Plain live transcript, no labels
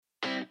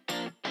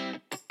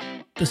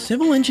The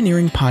Civil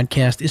Engineering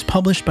Podcast is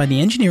published by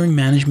the Engineering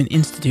Management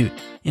Institute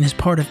and is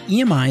part of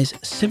EMI's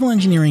Civil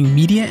Engineering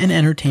Media and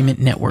Entertainment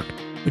Network,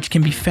 which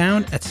can be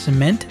found at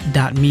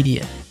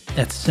cement.media.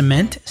 That's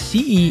cement,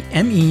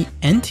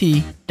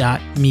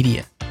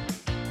 CEMENT.media.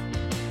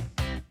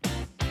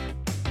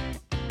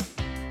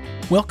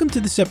 Welcome to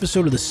this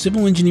episode of the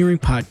Civil Engineering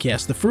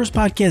Podcast, the first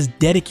podcast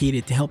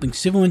dedicated to helping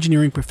civil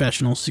engineering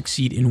professionals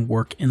succeed in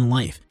work and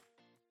life.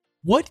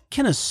 What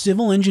can a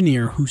civil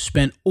engineer who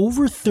spent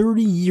over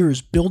 30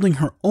 years building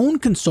her own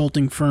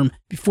consulting firm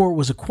before it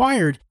was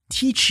acquired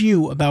teach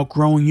you about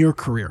growing your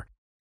career?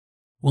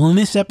 Well, in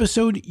this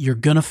episode, you're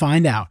going to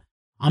find out.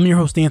 I'm your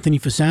host, Anthony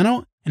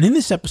Fasano, and in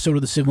this episode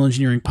of the Civil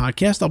Engineering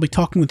Podcast, I'll be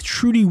talking with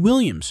Trudy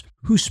Williams,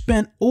 who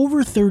spent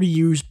over 30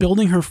 years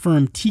building her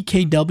firm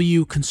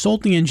TKW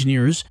Consulting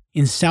Engineers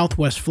in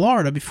Southwest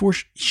Florida before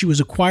she was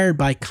acquired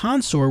by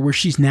Consor, where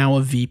she's now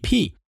a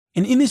VP.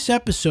 And in this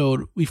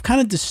episode, we've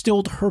kind of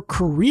distilled her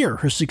career,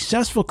 her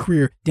successful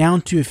career,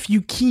 down to a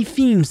few key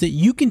themes that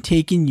you can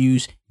take and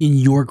use in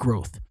your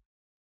growth.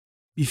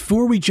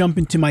 Before we jump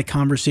into my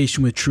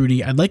conversation with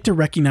Trudy, I'd like to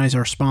recognize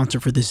our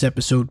sponsor for this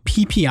episode,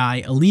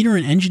 PPI, a leader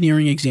in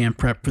engineering exam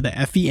prep for the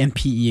FE and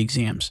PE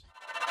exams.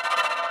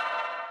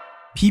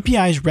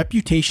 PPI's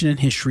reputation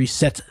and history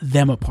sets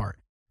them apart.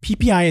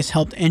 PPI has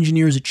helped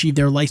engineers achieve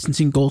their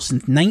licensing goals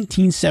since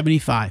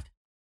 1975.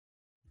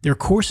 Their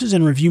courses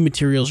and review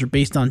materials are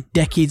based on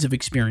decades of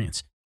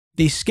experience.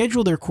 They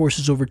schedule their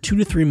courses over 2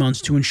 to 3 months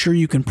to ensure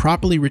you can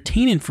properly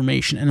retain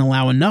information and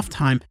allow enough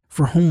time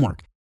for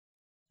homework.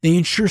 They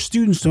ensure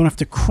students don't have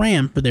to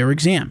cram for their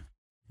exam.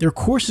 Their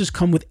courses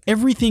come with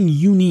everything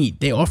you need.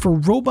 They offer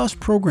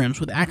robust programs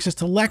with access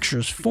to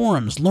lectures,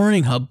 forums,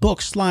 learning hub,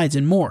 books, slides,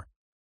 and more.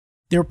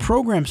 Their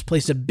programs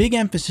place a big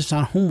emphasis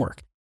on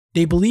homework.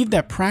 They believe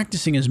that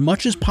practicing as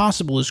much as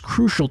possible is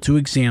crucial to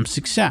exam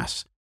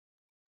success.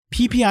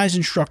 PPI's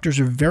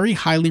instructors are very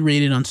highly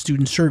rated on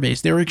student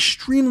surveys. They're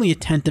extremely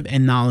attentive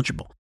and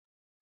knowledgeable.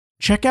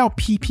 Check out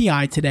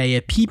PPI today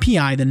at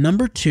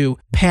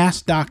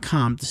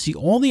PPI2pass.com to see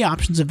all the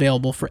options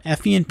available for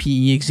FE and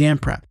PE exam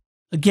prep.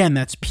 Again,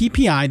 that's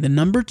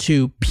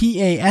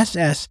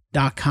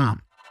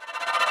PPI2pass.com.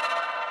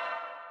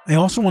 I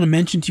also want to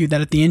mention to you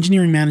that at the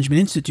Engineering Management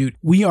Institute,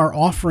 we are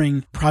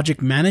offering project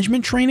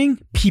management training,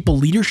 people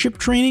leadership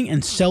training,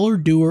 and seller,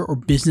 doer, or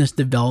business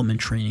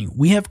development training.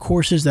 We have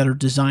courses that are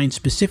designed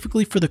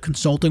specifically for the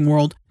consulting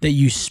world that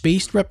use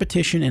spaced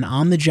repetition and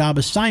on-the-job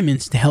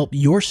assignments to help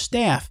your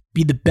staff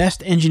be the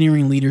best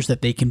engineering leaders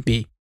that they can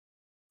be.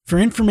 For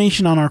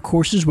information on our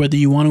courses, whether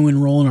you want to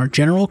enroll in our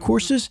general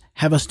courses,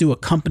 have us do a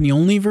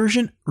company-only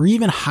version, or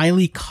even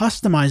highly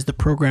customize the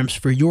programs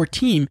for your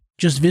team,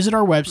 just visit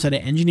our website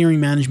at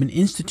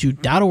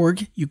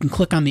engineeringmanagementinstitute.org. You can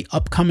click on the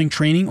upcoming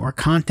training or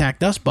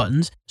contact us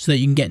buttons so that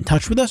you can get in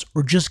touch with us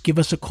or just give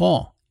us a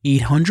call.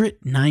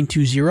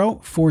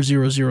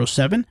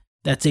 800-920-4007.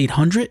 That's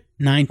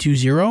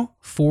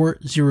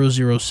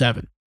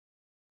 800-920-4007.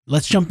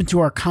 Let's jump into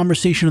our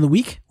conversation of the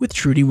week with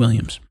Trudy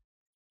Williams.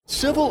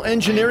 Civil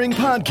Engineering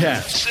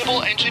Podcast.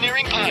 Civil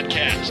Engineering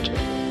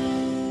Podcast.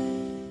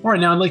 All right,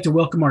 now I'd like to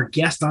welcome our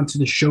guest onto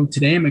the show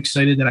today. I'm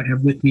excited that I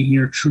have with me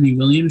here Trudy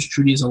Williams.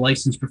 Trudy is a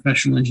licensed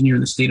professional engineer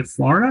in the state of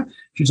Florida.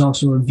 She's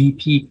also a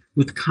VP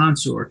with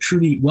Consor.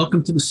 Trudy,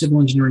 welcome to the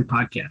Civil Engineering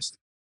Podcast.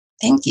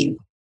 Thank you.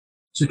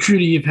 So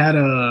Trudy, you've had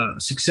a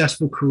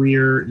successful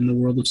career in the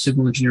world of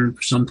civil engineering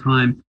for some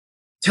time.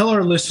 Tell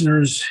our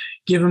listeners,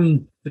 give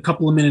them a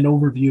couple of minute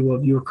overview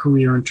of your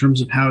career in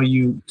terms of how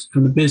you,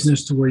 from the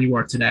business to where you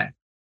are today.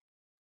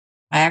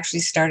 I actually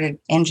started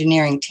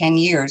engineering 10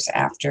 years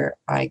after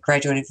I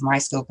graduated from high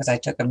school because I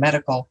took a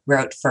medical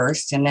route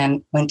first and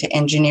then went to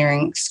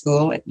engineering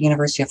school at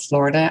University of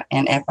Florida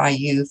and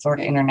FIU,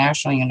 Florida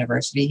International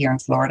University here in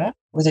Florida,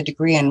 with a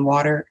degree in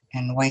water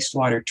and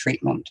wastewater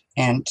treatment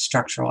and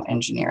structural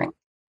engineering.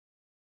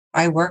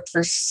 I worked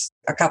for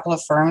a couple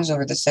of firms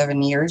over the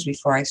 7 years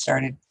before I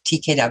started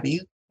TKW.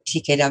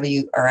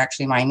 TKW are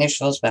actually my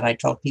initials, but I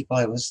told people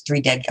it was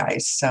 3 dead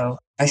guys. So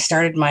I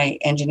started my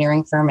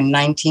engineering firm in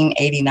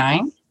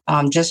 1989,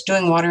 just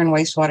doing water and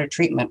wastewater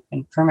treatment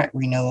and permit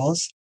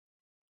renewals.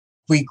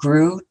 We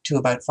grew to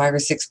about 5 or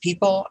 6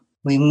 people.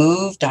 We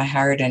moved. I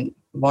hired a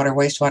water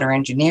wastewater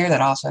engineer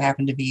that also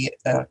happened to be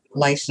a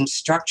licensed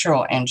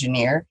structural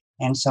engineer.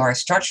 And so our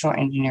structural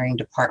engineering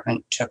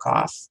department took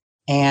off.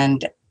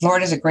 And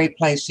Florida is a great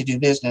place to do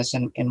business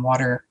in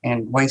water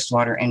and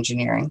wastewater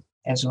engineering,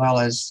 as well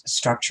as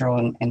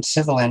structural and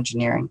civil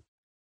engineering.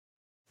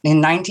 In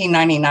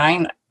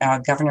 1999,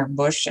 Governor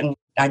Bush, and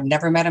I'd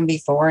never met him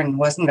before and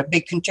wasn't a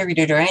big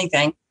contributor to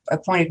anything,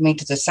 appointed me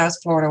to the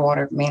South Florida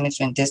Water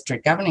Management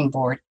District Governing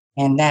Board,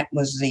 and that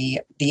was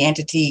the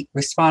entity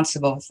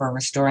responsible for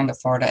restoring the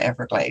Florida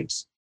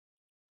Everglades.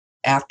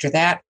 After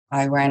that,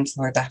 I ran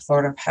for the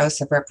Florida House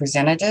of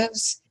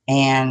Representatives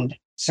and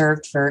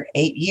served for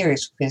 8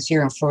 years, because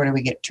here in Florida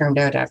we get turned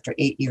out after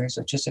 8 years,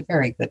 which is a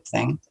very good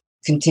thing.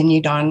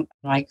 Continued on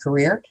my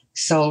career,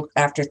 sold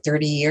after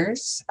 30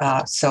 years,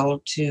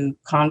 sold to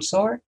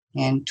Consor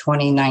in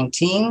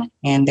 2019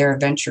 and their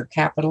venture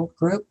capital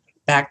group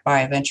backed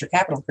by a venture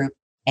capital group,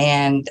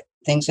 and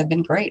things have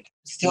been great.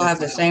 Still have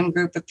the same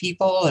group of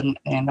people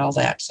and all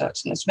that. So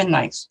it's been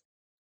nice.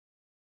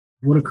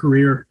 What a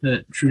career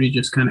that Trudy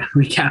just kind of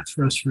recapped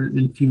for us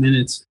in a few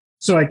minutes.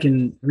 So I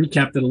can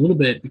recap that a little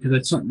bit because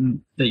that's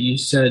something that you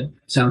said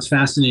sounds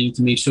fascinating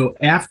to me. So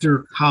after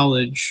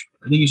college,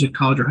 I think you said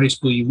college or high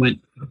school, you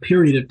went a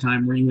period of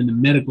time where you were in the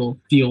medical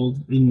field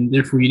and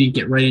therefore you didn't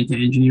get right into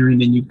engineering.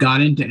 Then you got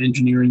into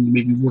engineering, you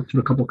maybe worked for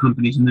a couple of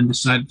companies and then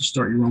decided to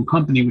start your own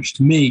company, which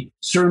to me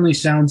certainly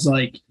sounds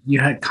like you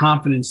had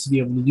confidence to be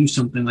able to do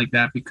something like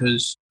that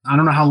because I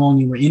don't know how long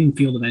you were in the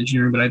field of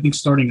engineering, but I think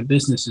starting a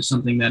business is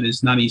something that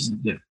is not easy to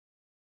do.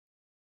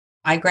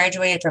 I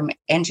graduated from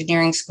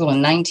engineering school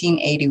in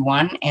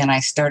 1981, and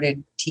I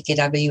started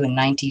TKW in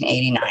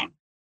 1989.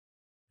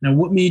 Now,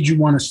 what made you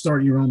want to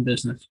start your own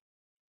business?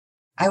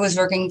 I was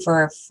working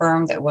for a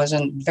firm that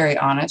wasn't very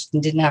honest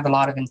and didn't have a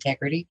lot of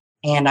integrity,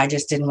 and I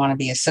just didn't want to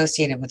be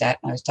associated with that.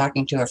 I was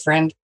talking to a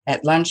friend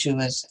at lunch who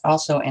was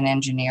also an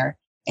engineer,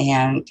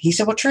 and he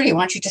said, well, Trudy,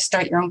 why don't you just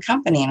start your own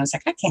company? And I was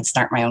like, I can't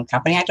start my own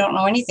company. I don't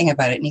know anything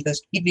about it. And he goes,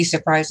 you'd be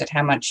surprised at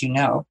how much you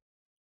know.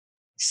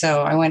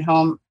 So I went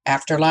home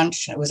after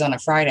lunch. It was on a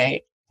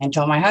Friday and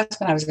told my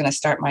husband I was going to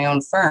start my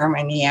own firm.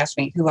 And he asked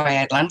me who I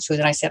had lunch with.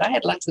 And I said, I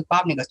had lunch with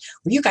Bob. And he goes,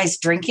 were you guys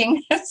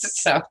drinking?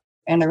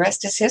 And the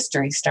rest is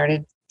history.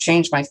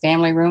 Changed my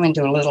family room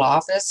into a little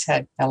office,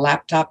 had a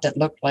laptop that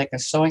looked like a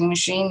sewing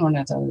machine, one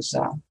of those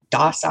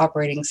DOS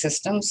operating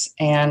systems.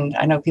 And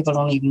I know people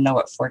don't even know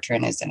what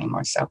Fortran is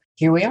anymore. So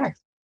here we are.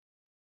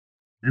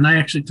 And I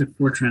actually took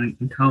Fortran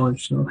in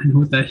college, so I know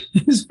what that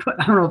is, but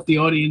I don't know if the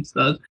audience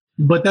does.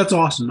 But that's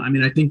awesome. I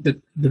mean, I think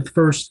that the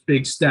first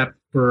big step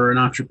for an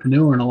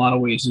entrepreneur in a lot of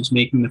ways is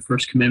making the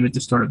first commitment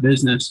to start a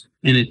business.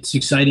 And it's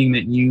exciting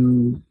that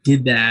you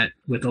did that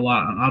with a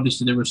lot.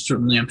 Obviously, there was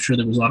certainly, I'm sure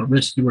there was a lot of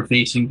risk you were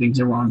facing, things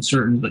that were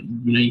uncertain, but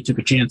you took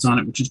a chance on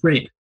it, which is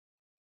great.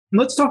 And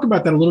let's talk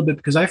about that a little bit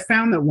because I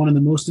found that one of the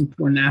most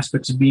important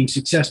aspects of being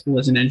successful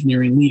as an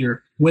engineering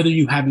leader, whether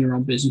you have your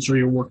own business or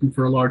you're working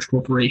for a large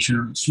corporation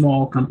or a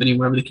small company,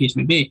 whatever the case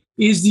may be,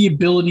 is the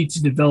ability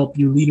to develop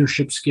your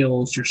leadership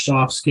skills, your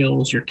soft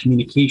skills, your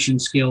communication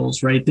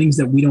skills, right? Things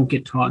that we don't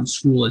get taught in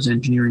school as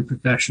engineering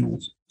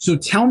professionals. So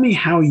tell me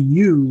how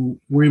you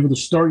were able to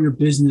start your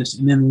business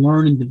and then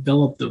learn and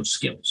develop those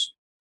skills.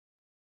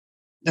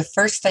 The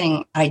first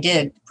thing I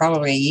did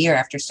probably a year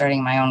after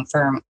starting my own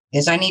firm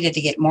is I needed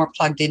to get more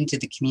plugged into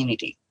the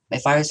community.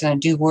 If I was going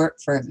to do work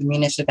for the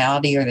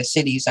municipality or the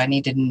cities, I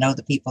needed to know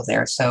the people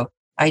there. So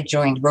I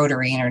joined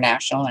Rotary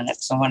International, and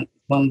it's a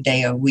one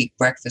day a week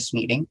breakfast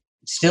meeting,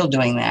 still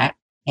doing that,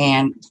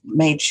 and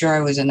made sure I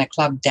was in the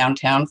club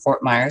downtown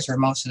Fort Myers where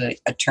most of the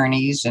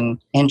attorneys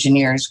and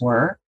engineers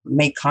were,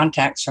 made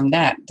contacts from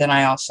that. Then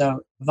I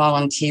also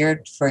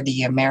volunteered for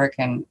the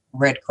American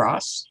Red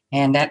Cross,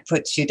 and that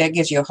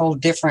gives you a whole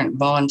different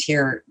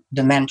volunteer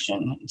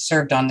dimension.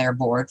 Served on their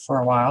board for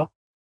a while.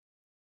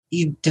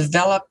 You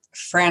develop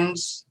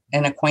friends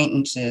and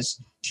acquaintances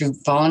through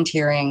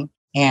volunteering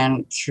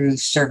and through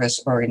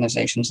service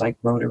organizations like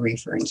Rotary,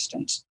 for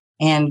instance.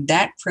 And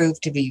that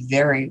proved to be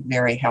very,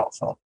 very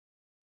helpful.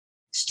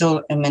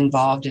 Still am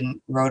involved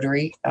in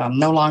Rotary,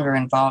 no longer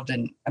involved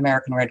in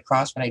American Red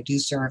Cross, but I do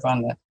serve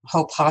on the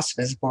Hope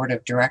Hospice Board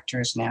of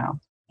Directors now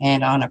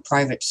and on a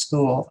private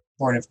school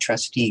board of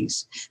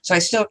trustees. So I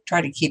still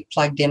try to keep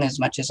plugged in as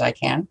much as I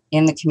can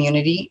in the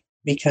community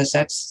because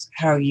that's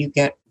how you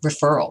get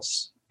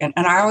referrals. And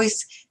I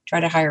always try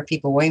to hire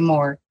people way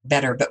more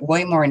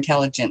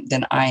intelligent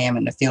than I am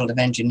in the field of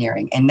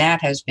engineering. And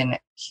that has been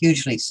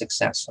hugely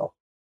successful.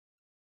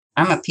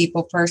 I'm a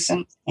people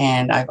person,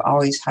 and I've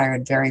always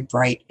hired very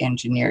bright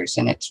engineers,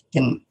 and it's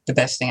been the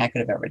best thing I could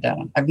have ever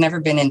done. I've never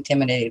been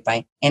intimidated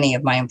by any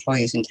of my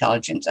employees'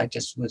 intelligence. I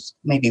just was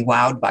maybe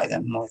wowed by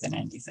them more than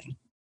anything.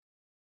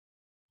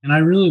 And I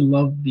really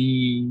love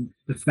the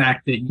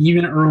fact that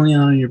even early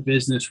on in your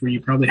business, where you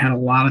probably had a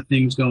lot of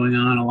things going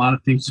on, a lot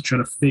of things to try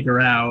to figure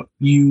out,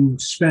 you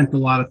spent a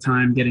lot of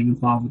time getting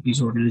involved with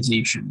these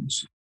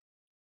organizations.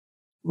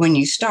 When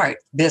you start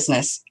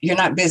business, you're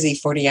not busy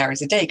 40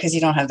 hours a day because you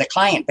don't have the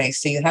client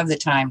base. So you have the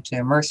time to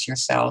immerse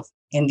yourself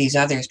in these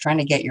others, trying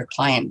to get your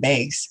client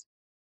base.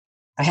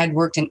 I had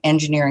worked in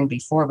engineering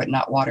before, but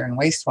not water and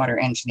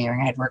wastewater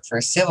engineering. I had worked for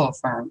a civil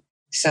firm.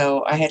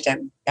 So I had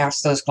to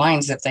ask those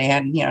clients if they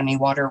had, any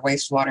water or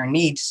wastewater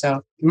needs.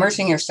 So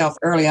immersing yourself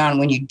early on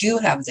when you do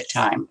have the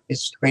time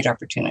is a great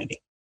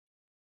opportunity.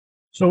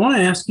 So I want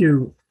to ask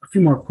you a few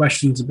more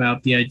questions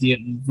about the idea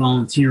of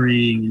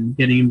volunteering and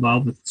getting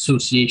involved with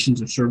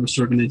associations or service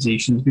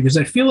organizations, because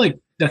I feel like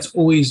that's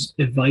always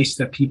advice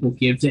that people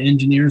give to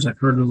engineers. I've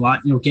heard it a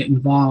lot, get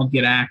involved,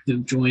 get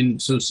active, join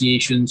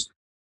associations.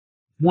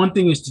 One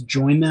thing is to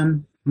join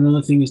them.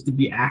 Another thing is to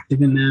be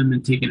active in them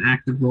and take an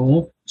active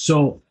role.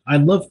 So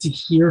I'd love to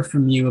hear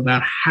from you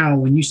about how,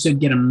 when you said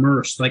get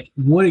immersed, like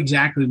what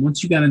exactly,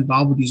 once you got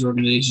involved with these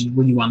organizations,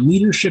 were you on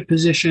leadership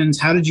positions?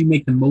 How did you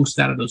make the most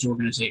out of those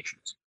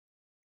organizations?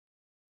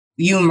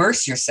 You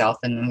immerse yourself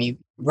in them.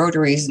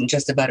 Rotary isn't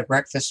just about a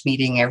breakfast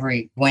meeting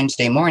every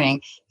Wednesday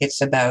morning.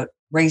 It's about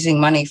raising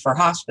money for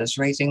hospice,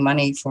 raising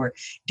money for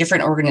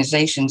different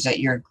organizations that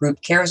your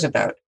group cares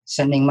about,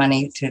 sending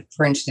money to,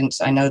 for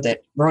instance, I know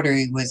that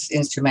Rotary was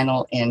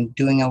instrumental in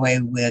doing away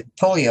with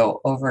polio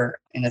over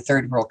in the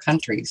third world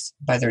countries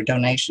by their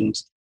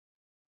donations.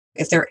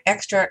 If there are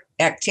extra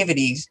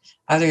activities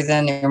other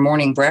than their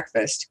morning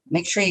breakfast,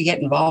 make sure you get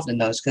involved in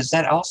those because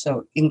that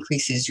also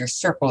increases your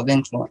circle of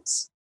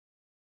influence.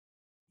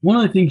 One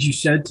of the things you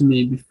said to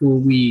me before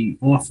we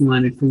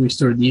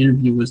started the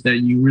interview was that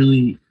you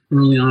really,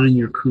 early on in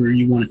your career,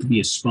 you wanted to be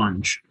a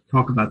sponge.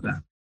 Talk about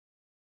that.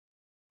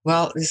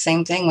 Well, the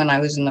same thing when I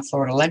was in the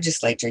Florida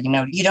legislature.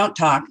 You don't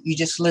talk, you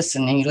just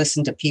listen, and you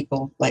listen to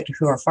people like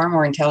who are far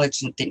more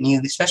intelligent than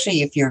you,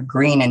 especially if you're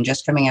green and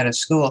just coming out of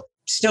school,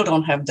 still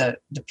don't have the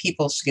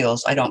people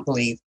skills, I don't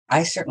believe.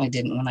 I certainly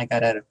didn't when I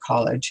got out of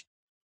college.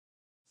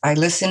 I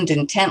listened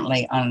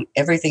intently on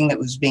everything that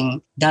was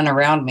being done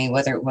around me,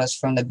 whether it was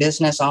from the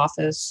business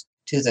office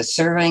to the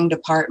surveying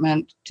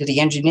department to the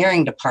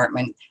engineering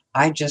department.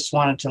 I just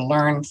wanted to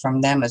learn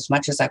from them as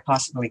much as I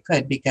possibly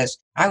could because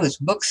I was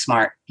book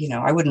smart.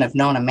 I wouldn't have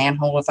known a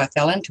manhole if I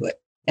fell into it.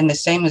 And the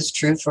same is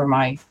true for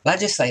my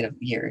legislative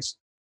years.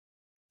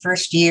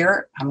 First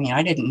year,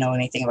 I didn't know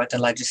anything about the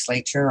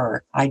legislature,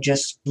 or I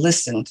just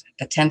listened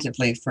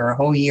attentively for a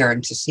whole year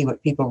and to see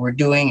what people were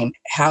doing and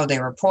how they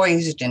were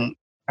poised. And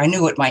I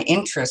knew what my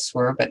interests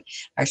were, but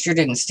I sure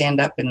didn't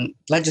stand up in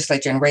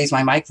legislature and raise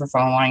my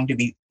microphone wanting to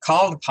be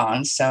called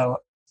upon. So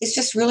it's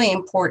just really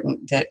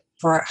important that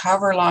for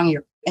however long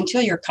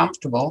until you're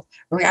comfortable,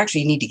 or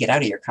actually you need to get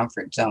out of your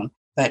comfort zone,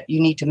 but you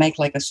need to make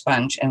like a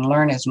sponge and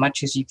learn as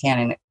much as you can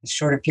in a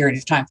shorter period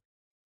of time.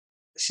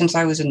 Since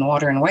I was in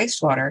water and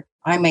wastewater,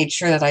 I made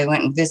sure that I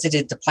went and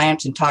visited the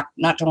plants and talked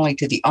not only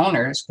to the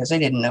owners, because they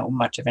didn't know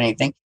much of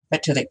anything,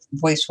 but to the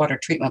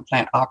wastewater treatment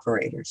plant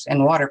operators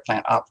and water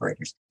plant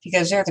operators,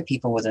 because they're the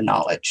people with the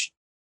knowledge.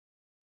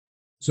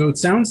 So it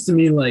sounds to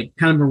me like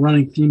kind of a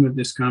running theme of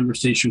this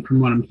conversation from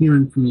what I'm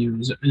hearing from you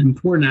is an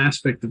important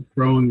aspect of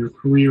growing your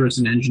career as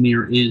an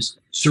engineer is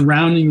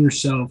surrounding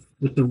yourself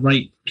with the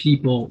right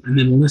people and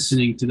then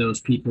listening to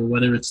those people,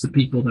 whether it's the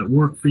people that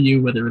work for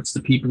you, whether it's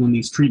the people in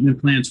these treatment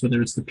plants,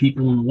 whether it's the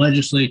people in the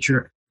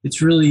legislature. It's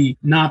really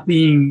not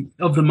being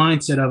of the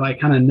mindset of I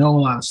kind of know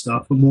a lot of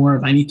stuff, but more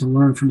of I need to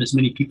learn from as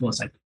many people as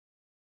I can.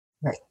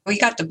 Right. We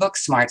got the book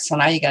smart, so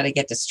now you got to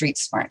get the street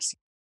smarts.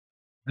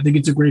 I think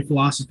it's a great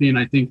philosophy, and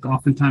I think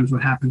oftentimes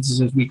what happens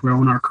is as we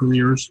grow in our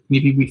careers,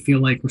 maybe we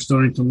feel like we're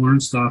starting to learn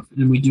stuff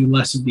and we do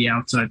less of the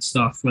outside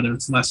stuff, whether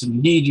it's less of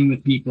engaging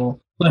with people,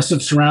 less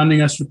of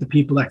surrounding us with the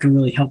people that can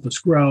really help us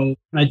grow.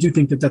 And I do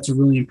think that that's a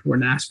really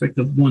important aspect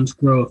of one's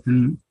growth.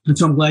 And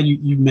so I'm glad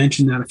you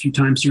mentioned that a few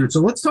times here. And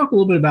so let's talk a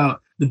little bit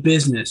about the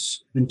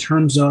business in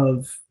terms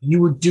of you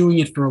were doing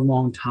it for a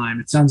long time.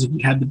 It sounds like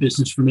you had the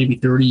business for maybe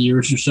 30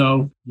 years or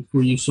so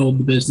before you sold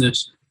the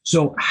business.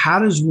 So how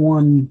does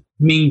one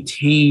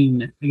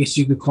maintain, I guess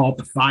you could call it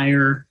the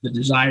fire, the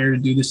desire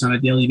to do this on a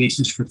daily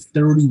basis for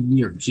 30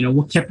 years?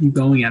 What kept you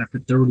going at it for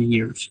 30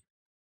 years?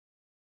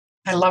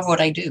 I love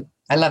what I do.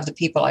 I love the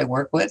people I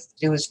work with.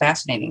 It was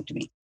fascinating to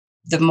me.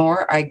 The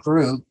more I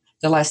grew,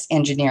 the less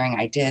engineering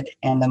I did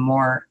and the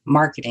more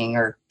marketing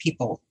or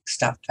people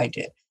stuff I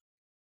did.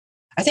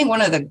 I think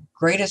one of the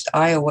greatest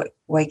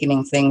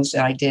eye-awakening things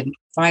that I did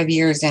 5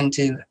 years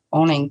into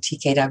owning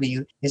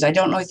TKW is, I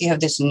don't know if you have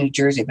this in New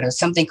Jersey, but it's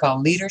something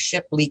called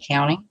Leadership Lee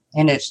County.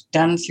 And it's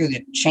done through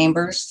the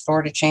chambers,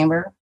 Florida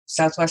Chamber,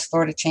 Southwest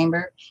Florida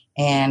Chamber.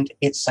 And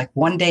it's like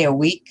 1 day a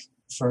week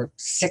for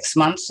 6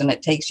 months. And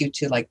it takes you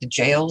to like the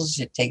jails.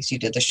 It takes you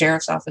to the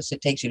sheriff's office.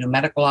 It takes you to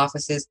medical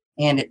offices.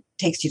 And it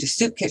takes you to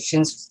soup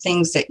kitchens,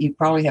 things that you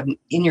probably have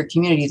in your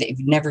community that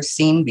you've never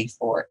seen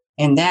before.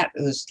 And that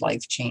was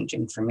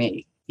life-changing for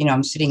me.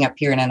 I'm sitting up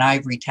here in an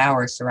ivory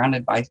tower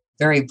surrounded by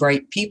very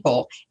bright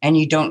people, and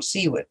you don't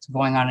see what's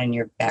going on in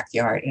your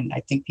backyard. And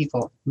I think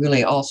people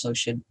really also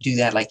should do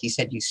that. Like you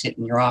said, you sit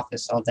in your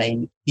office all day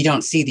and you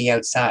don't see the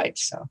outside.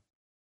 So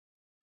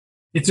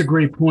it's a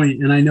great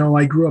point. And I know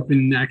I grew up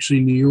in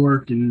New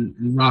York in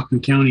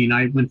Rockland County, and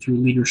I went through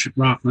Leadership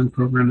Rockland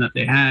program that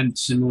they had,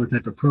 similar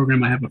type of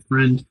program. I have a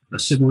friend, a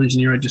civil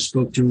engineer I just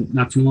spoke to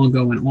not too long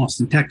ago in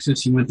Austin,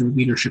 Texas. He went through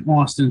Leadership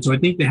Austin. So I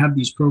think they have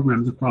these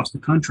programs across the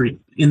country,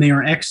 and they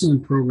are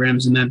excellent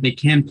programs in that they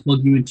can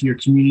plug you into your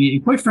community.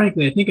 And quite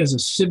frankly, I think as a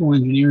civil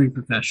engineering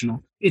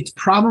professional, it's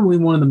probably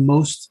one of the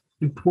most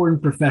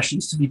important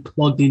professions to be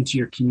plugged into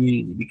your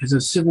community, because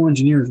as civil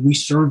engineers, we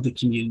serve the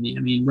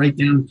community. Right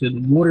down to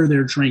the water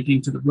they're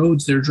drinking, to the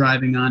roads they're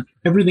driving on,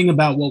 everything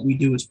about what we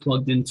do is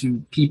plugged into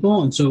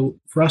people. And so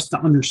for us to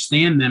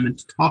understand them and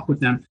to talk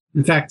with them,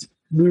 in fact,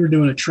 we were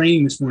doing a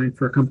training this morning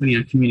for a company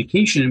on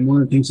communication. And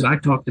one of the things that I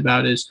talked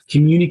about is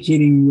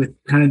communicating with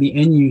kind of the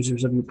end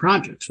users of your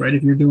projects, right?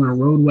 If you're doing a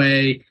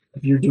roadway,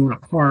 if you're doing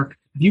a park,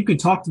 if you can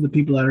talk to the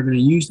people that are going to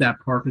use that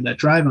park or that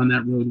drive on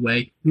that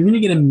roadway, you're going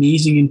to get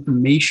amazing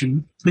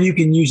information that you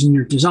can use in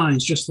your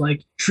designs. Just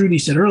like Trudy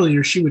said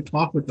earlier, she would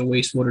talk with the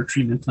wastewater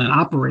treatment plant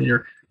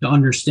operator to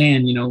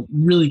understand,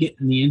 really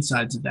getting the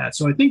insides of that.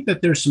 So I think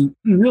that there's some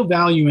real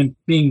value in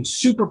being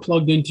super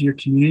plugged into your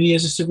community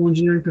as a civil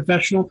engineering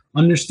professional,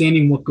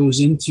 understanding what goes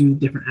into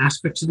different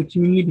aspects of the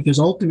community, because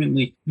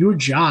ultimately your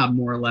job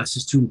more or less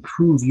is to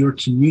improve your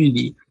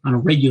community on a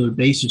regular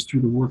basis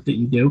through the work that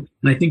you do.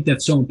 And I think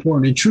that's so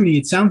important. And Trudy,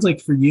 it sounds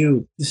like for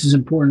you, this is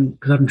important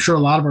because I'm sure a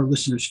lot of our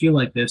listeners feel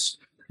like this.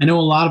 I know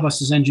a lot of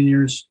us as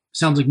engineers,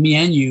 sounds like me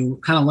and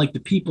you, kind of like the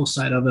people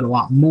side of it a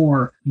lot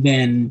more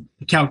than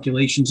the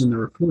calculations and the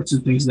reports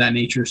and things of that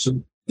nature. So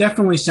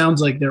definitely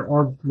sounds like there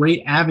are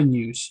great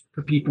avenues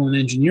for people in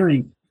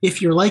engineering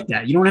if you're like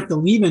that. You don't have to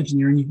leave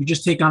engineering. You could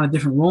just take on a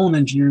different role in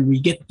engineering where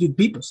you get to do the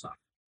people stuff.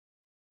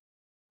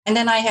 And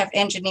then I have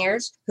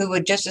engineers who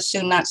would just as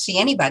soon not see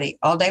anybody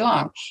all day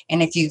long.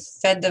 And if you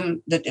fed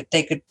them, if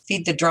they could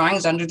feed the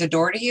drawings under the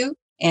door to you,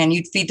 and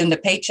you'd feed them the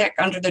paycheck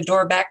under the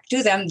door back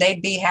to them,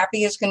 they'd be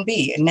happy as can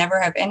be and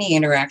never have any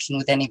interaction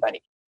with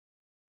anybody.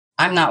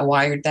 I'm not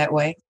wired that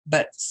way,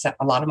 but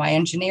a lot of my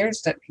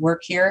engineers that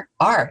work here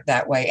are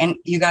that way. And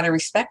you got to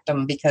respect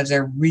them because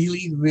they're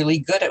really, really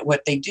good at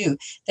what they do.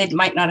 They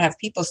might not have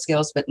people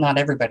skills, but not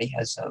everybody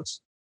has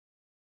those.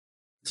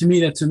 To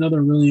me, that's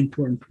another really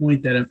important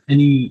point that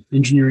any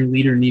engineering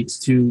leader needs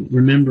to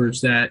remember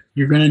is that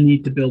you're going to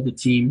need to build a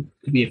team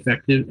to be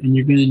effective, and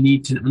you're going to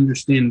need to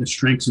understand the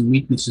strengths and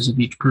weaknesses of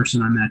each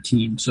person on that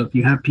team. So if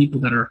you have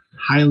people that are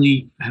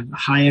have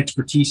high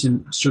expertise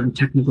in a certain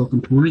technical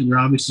component, you're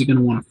obviously going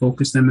to want to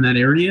focus them in that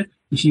area.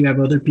 If you have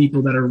other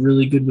people that are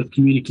really good with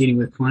communicating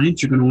with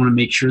clients, you're going to want to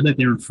make sure that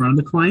they're in front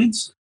of the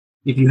clients.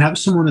 If you have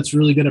someone that's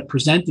really good at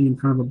presenting in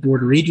front of a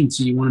board or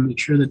agency, you want to make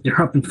sure that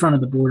they're up in front of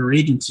the board or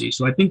agency.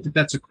 So I think that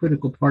that's a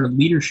critical part of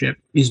leadership,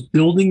 is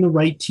building the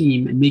right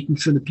team and making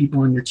sure the people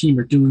on your team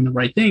are doing the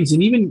right things.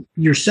 And even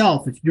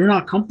yourself, if you're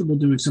not comfortable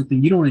doing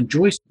something, you don't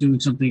enjoy doing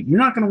something, you're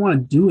not going to want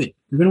to do it.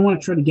 You're going to want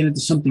to try to get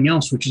into something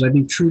else, which is, I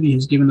think, Trudy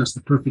has given us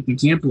the perfect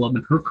example of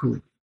in her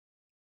career.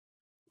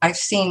 I've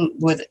seen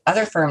with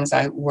other firms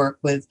I work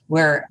with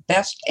where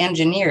best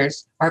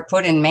engineers are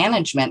put in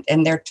management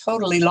and they're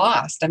totally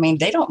lost. I mean,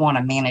 they don't want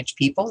to manage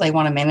people. They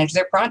want to manage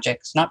their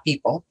projects, not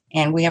people.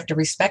 And we have to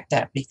respect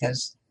that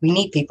because we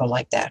need people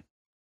like that.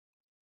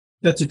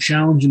 That's a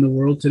challenge in the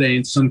world today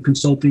in some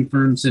consulting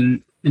firms.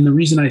 And the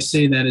reason I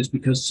say that is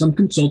because some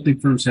consulting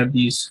firms have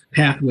these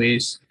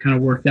pathways kind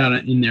of worked out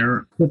in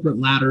their corporate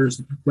ladders,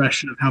 the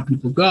progression of how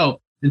people go.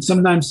 And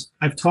sometimes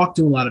I've talked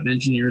to a lot of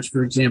engineers,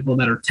 for example,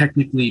 that are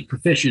technically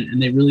proficient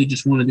and they really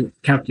just want to do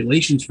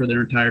calculations for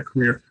their entire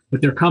career, but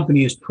their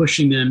company is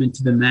pushing them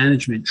into the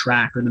management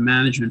track or the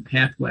management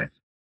pathway.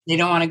 They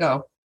don't want to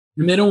go.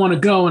 And they don't want to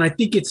go. And I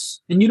think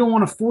and you don't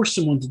want to force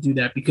someone to do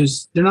that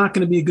because they're not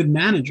going to be a good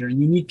manager. And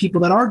you need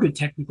people that are good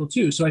technical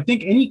too. So I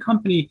think any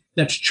company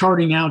that's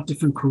charting out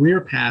different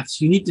career paths,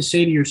 you need to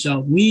say to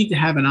yourself, we need to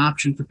have an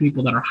option for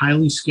people that are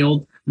highly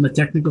skilled on the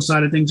technical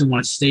side of things and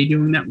want to stay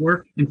doing that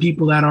work, and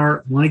people that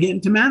want to get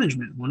into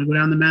management, want to go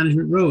down the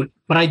management road.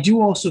 But I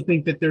do also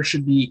think that there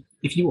should be,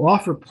 if you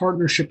offer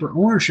partnership or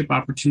ownership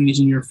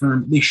opportunities in your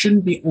firm, they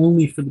shouldn't be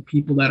only for the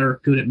people that are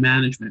good at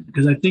management,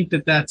 because I think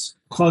that that's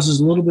causes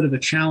a little bit of a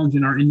challenge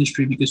in our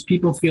industry because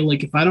people feel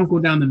like if I don't go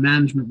down the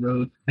management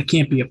road, I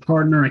can't be a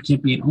partner, I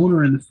can't be an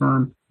owner in the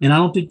firm. And I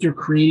don't think you're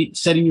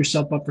setting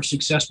yourself up for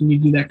success when you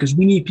do that, because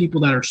we need people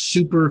that are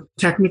super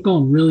technical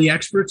and really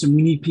experts, and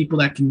we need people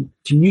that can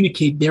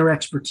communicate their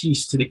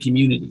expertise to the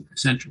community,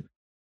 essentially.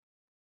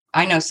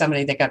 I know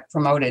somebody that got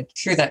promoted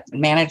through that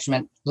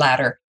management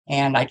ladder.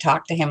 And I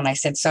talked to him and I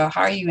said, so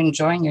how are you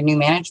enjoying your new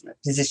management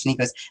position? He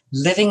goes,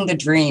 living the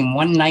dream,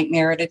 one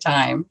nightmare at a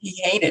time. He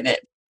hated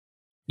it.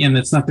 Yeah, and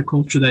that's not the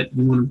culture that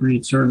you want to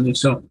breed, certainly.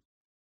 So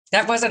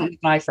that wasn't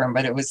my firm,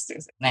 but it was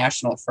a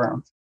national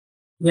firm.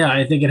 Yeah,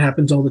 I think it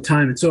happens all the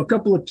time. And so a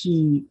couple of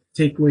key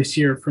takeaways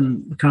here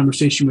from the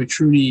conversation with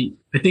Trudy.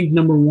 I think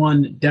number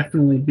one,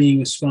 definitely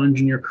being a sponge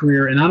in your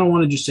career. And I don't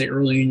want to just say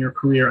early in your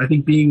career. I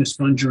think being a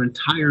sponge your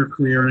entire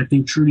career. And I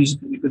think Trudy's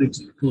a good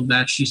example of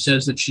that. She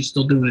says that she's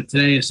still doing it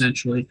today,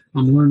 essentially.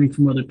 Learning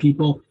from other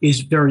people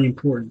is very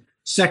important.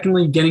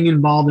 Secondly, getting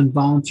involved in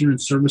volunteer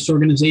and service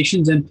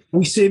organizations. And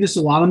we say this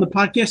a lot on the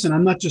podcast, and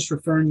I'm not just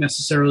referring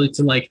necessarily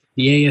to like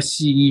the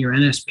ASCE or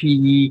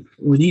NSPE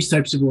or these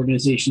types of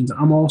organizations.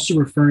 I'm also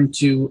referring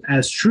to,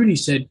 as Trudy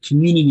said,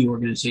 community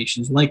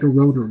organizations like a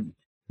Rotary,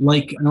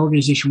 like an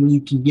organization where you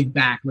can give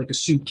back, like a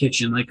soup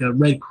kitchen, like a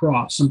Red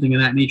Cross, something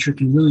of that nature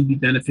can really be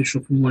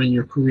beneficial for one in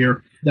your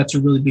career. That's a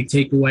really big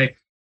takeaway.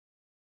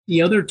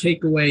 The other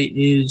takeaway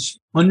is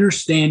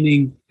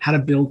understanding how to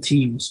build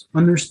teams,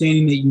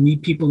 understanding that you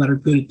need people that are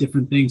good at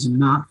different things and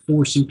not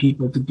forcing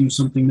people to do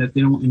something that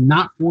they don't, and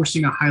not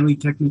forcing a highly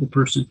technical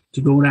person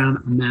to go down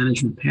a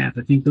management path.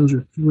 I think those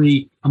are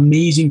three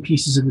amazing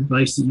pieces of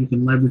advice that you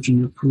can leverage in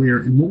your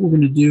career. And what we're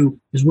going to do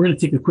is we're going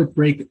to take a quick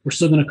break. We're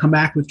still going to come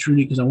back with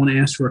Trudy because I want to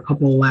ask her a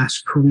couple of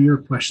last career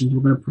questions.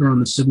 We're going to put her on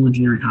the civil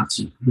engineering hot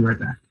seat. We'll be right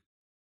back.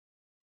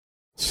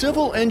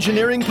 Civil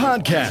Engineering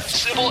Podcast.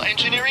 Civil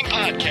Engineering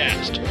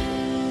Podcast.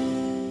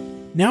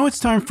 Now it's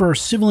time for our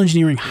civil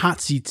engineering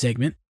hot seat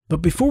segment.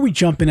 But before we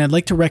jump in, I'd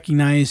like to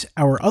recognize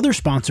our other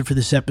sponsor for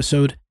this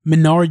episode,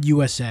 Menard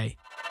USA.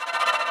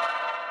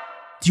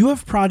 Do you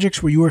have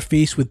projects where you are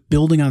faced with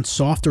building on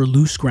soft or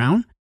loose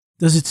ground?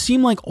 Does it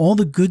seem like all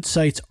the good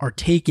sites are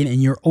taken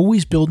and you're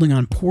always building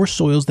on poor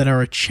soils that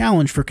are a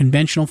challenge for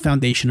conventional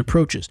foundation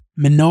approaches?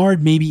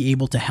 Menard may be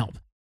able to help.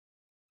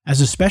 As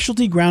a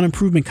specialty ground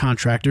improvement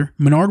contractor,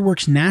 Menard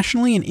works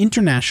nationally and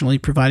internationally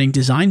providing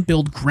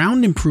design-build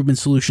ground improvement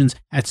solutions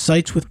at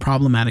sites with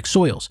problematic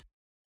soils.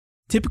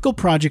 Typical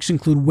projects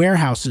include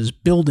warehouses,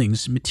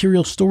 buildings,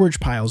 material storage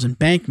piles,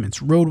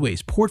 embankments,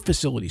 roadways, port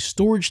facilities,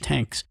 storage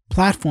tanks,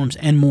 platforms,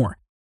 and more.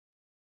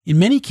 In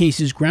many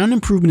cases, ground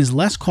improvement is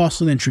less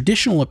costly than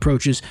traditional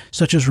approaches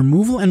such as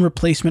removal and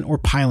replacement or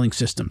piling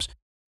systems.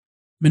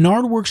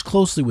 Menard works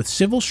closely with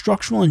civil,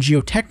 structural, and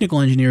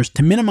geotechnical engineers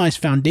to minimize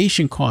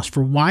foundation costs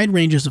for wide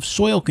ranges of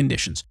soil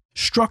conditions,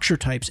 structure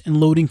types, and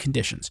loading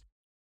conditions.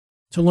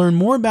 To learn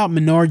more about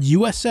Menard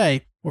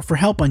USA or for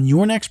help on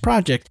your next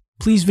project,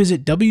 please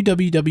visit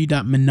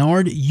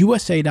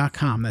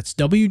www.menardusa.com. That's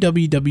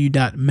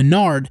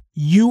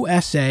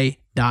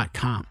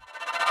www.menardusa.com.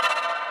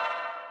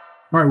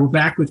 All right, we're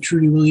back with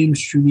Trudy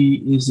Williams.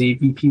 Trudy is a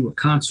VP with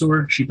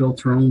Consort. She built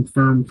her own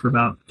firm for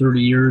about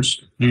 30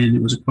 years, and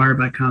it was acquired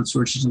by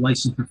Consort. She's a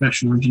licensed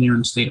professional engineer in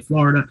the state of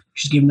Florida.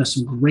 She's given us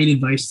some great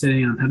advice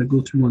today on how to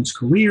go through one's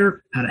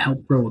career, how to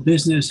help grow a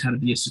business, how to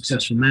be a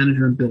successful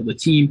manager and build a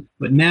team.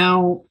 But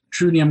now,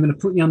 Trudy, I'm going to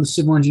put you on the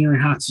civil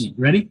engineering hot seat.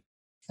 Ready?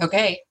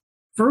 Okay.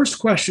 First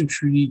question,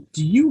 Trudy,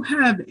 do you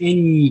have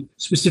any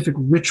specific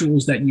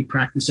rituals that you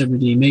practice every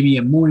day? Maybe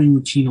a morning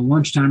routine, a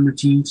lunchtime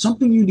routine,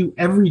 something you do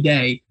every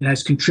day that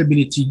has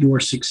contributed to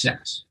your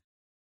success?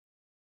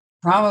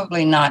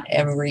 Probably not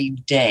every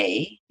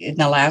day. In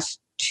the last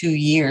 2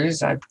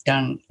 years, I've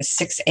done a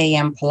 6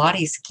 a.m.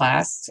 Pilates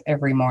class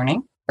every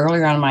morning.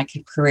 Earlier on in my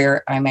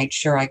career, I made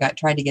sure I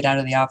tried to get out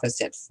of the office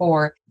at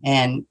 4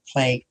 and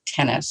play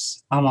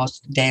tennis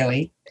almost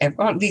daily,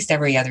 or at least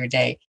every other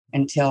day,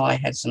 until I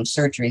had some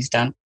surgeries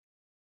done.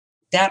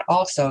 That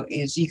also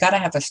is, you got to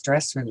have a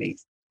stress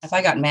relief. If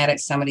I got mad at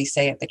somebody,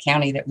 say at the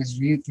county, that was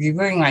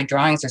reviewing my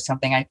drawings or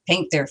something, I'd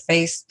paint their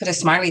face, put a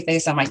smiley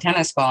face on my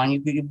tennis ball, and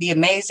you'd be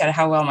amazed at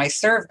how well my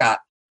serve got.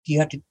 You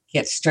have to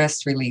get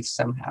stress relief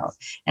somehow.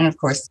 And of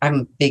course,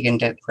 I'm big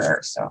into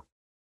prayer. So,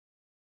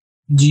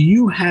 do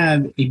you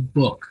have a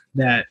book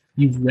that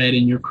you've read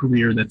in your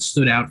career that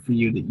stood out for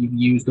you, that you've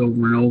used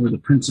over and over, the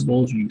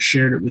principles, you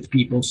shared it with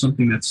people,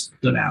 something that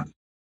stood out?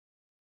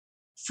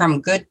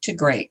 From Good to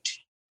Great.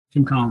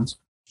 Tim Collins.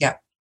 Yeah.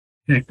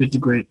 Okay, Good to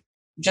Great.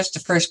 Just the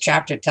first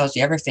chapter tells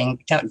you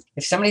everything.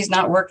 If somebody's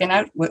not working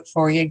out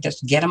for you,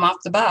 just get them off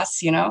the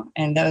bus, and a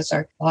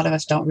lot of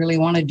us don't really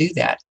want to do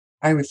that.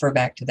 I refer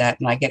back to that,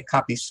 and I get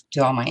copies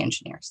to all my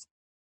engineers.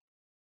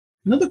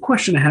 Another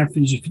question I have for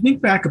you is, if you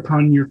think back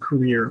upon your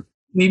career,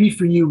 maybe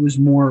for you it was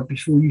more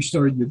before you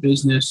started your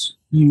business,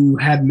 you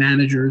had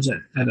managers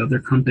at other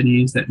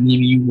companies that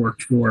maybe you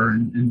worked for.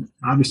 And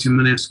obviously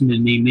I'm not asking you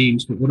to name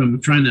names, but what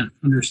I'm trying to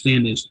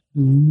understand is,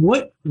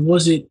 what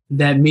was it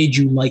that made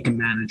you like a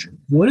manager?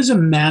 What is a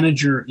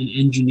manager in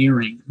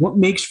engineering? What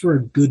makes for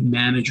a good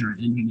manager in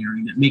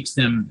engineering that makes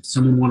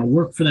someone want to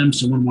work for them,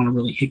 someone want to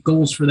really hit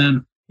goals for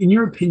them? In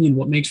your opinion,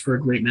 what makes for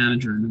a great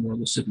manager in the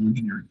world of civil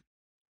engineering?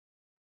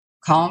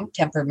 Calm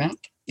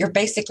temperament. You're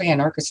basically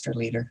an orchestra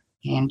leader.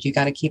 And you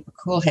got to keep a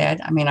cool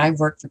head. I mean, I've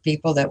worked for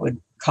people that would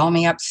call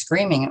me up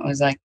screaming. It was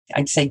like,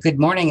 I'd say good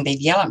morning, and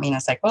they'd yell at me. And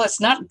it's like, well, it's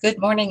not good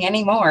morning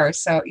anymore.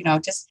 So,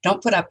 just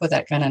don't put up with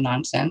that kind of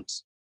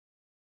nonsense.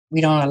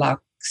 We don't allow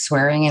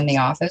swearing in the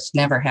office,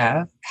 never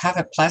have. Have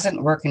a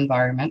pleasant work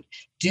environment.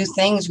 Do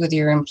things with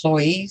your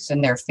employees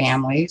and their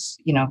families.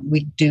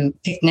 We do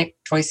picnic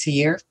twice a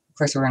year. Of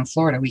course, we're in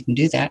Florida. We can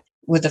do that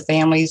with the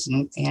families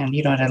and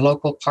at a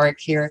local park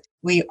here.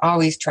 We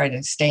always try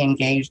to stay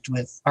engaged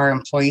with our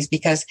employees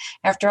because,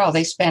 after all,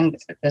 they spend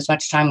as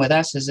much time with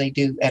us as they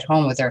do at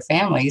home with their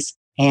families.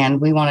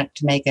 And we want it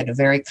to make it a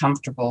very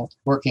comfortable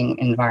working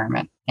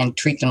environment and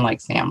treat them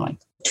like family.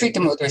 Treat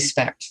them with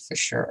respect, for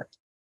sure.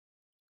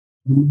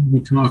 We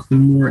talk, the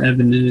more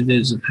evident it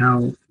is of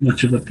how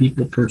much of a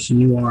people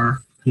person you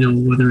are.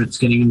 Whether it's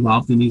getting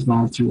involved in these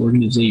volunteer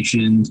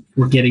organizations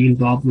or getting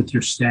involved with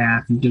your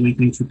staff and doing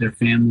things with their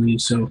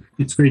families. So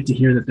it's great to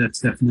hear that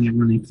that's definitely a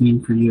running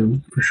theme for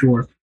you, for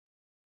sure.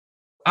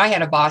 I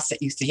had a boss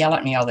that used to yell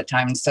at me all the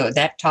time. And so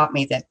that taught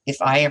me that if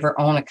I ever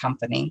own a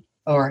company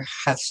or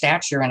have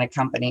stature in a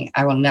company,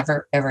 I will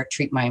never, ever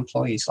treat my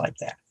employees like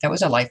that. That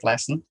was a life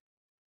lesson.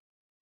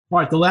 All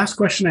right, the last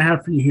question I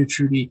have for you here,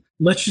 Trudy.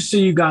 Let's just say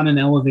you got in an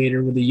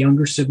elevator with a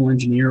younger civil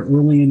engineer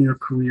early in their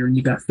career, and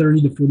you got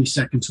 30 to 40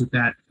 seconds with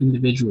that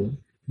individual.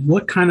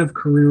 What kind of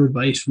career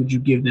advice would you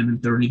give them in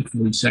 30 to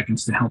 40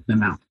 seconds to help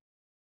them out?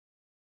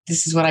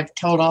 This is what I've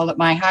told all of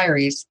my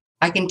hirees.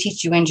 I can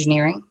teach you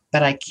engineering,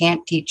 but I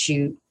can't teach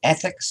you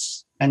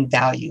ethics and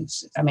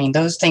values. I mean,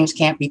 those things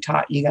can't be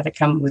taught. You got to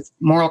come with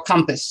moral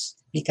compass,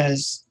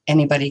 because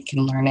anybody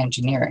can learn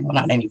engineering. Well,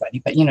 not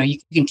anybody, but you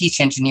can teach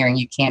engineering.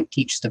 You can't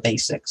teach the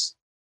basics.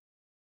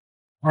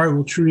 All right.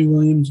 Well, Trudy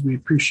Williams, we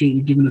appreciate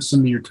you giving us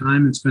some of your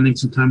time and spending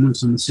some time with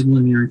us on the Civil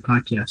Engineering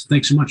Podcast.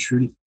 Thanks so much,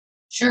 Trudy.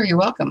 Sure, you're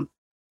welcome.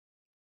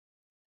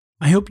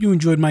 I hope you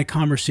enjoyed my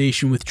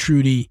conversation with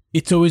Trudy.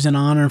 It's always an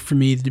honor for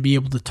me to be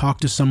able to talk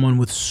to someone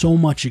with so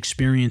much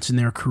experience in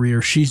their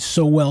career. She's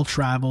so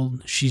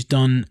well-traveled. She's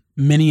done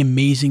many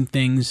amazing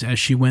things as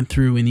she went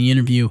through in the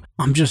interview.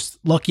 I'm just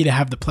lucky to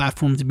have the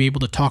platform to be able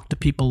to talk to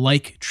people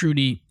like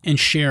Trudy and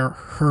share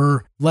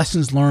her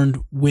lessons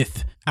learned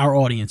with our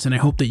audience. And I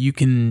hope that you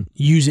can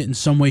use it in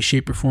some way,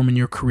 shape, or form in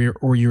your career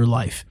or your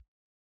life.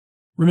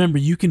 Remember,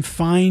 you can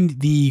find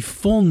the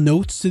full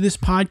notes to this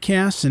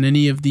podcast and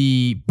any of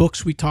the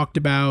books we talked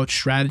about,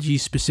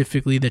 strategies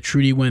specifically that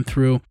Trudy went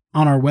through,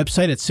 on our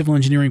website at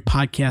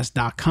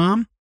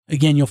civilengineeringpodcast.com.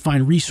 Again, you'll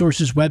find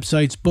resources,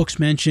 websites, books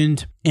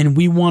mentioned, and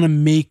we want to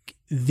make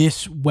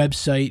this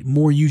website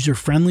more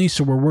user-friendly,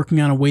 so we're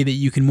working on a way that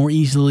you can more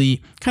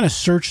easily kind of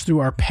search through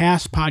our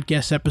past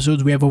podcast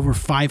episodes. We have over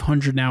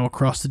 500 now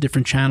across the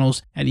different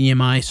channels at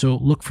EMI, so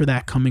look for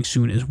that coming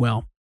soon as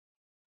well.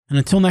 And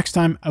until next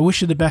time, I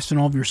wish you the best in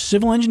all of your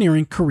civil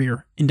engineering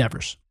career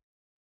endeavors.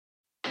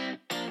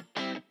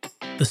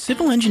 The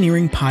Civil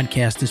Engineering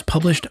Podcast is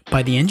published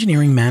by the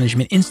Engineering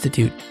Management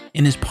Institute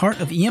and is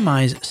part of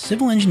EMI's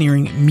Civil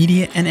Engineering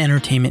Media and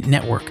Entertainment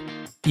Network.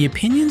 The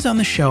opinions on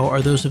the show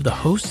are those of the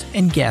hosts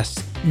and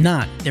guests,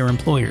 not their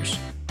employers.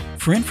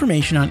 For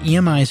information on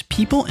EMI's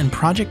people and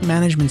project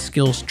management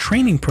skills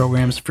training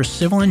programs for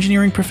civil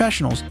engineering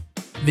professionals,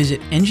 visit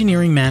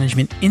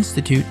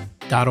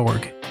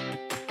engineeringmanagementinstitute.org.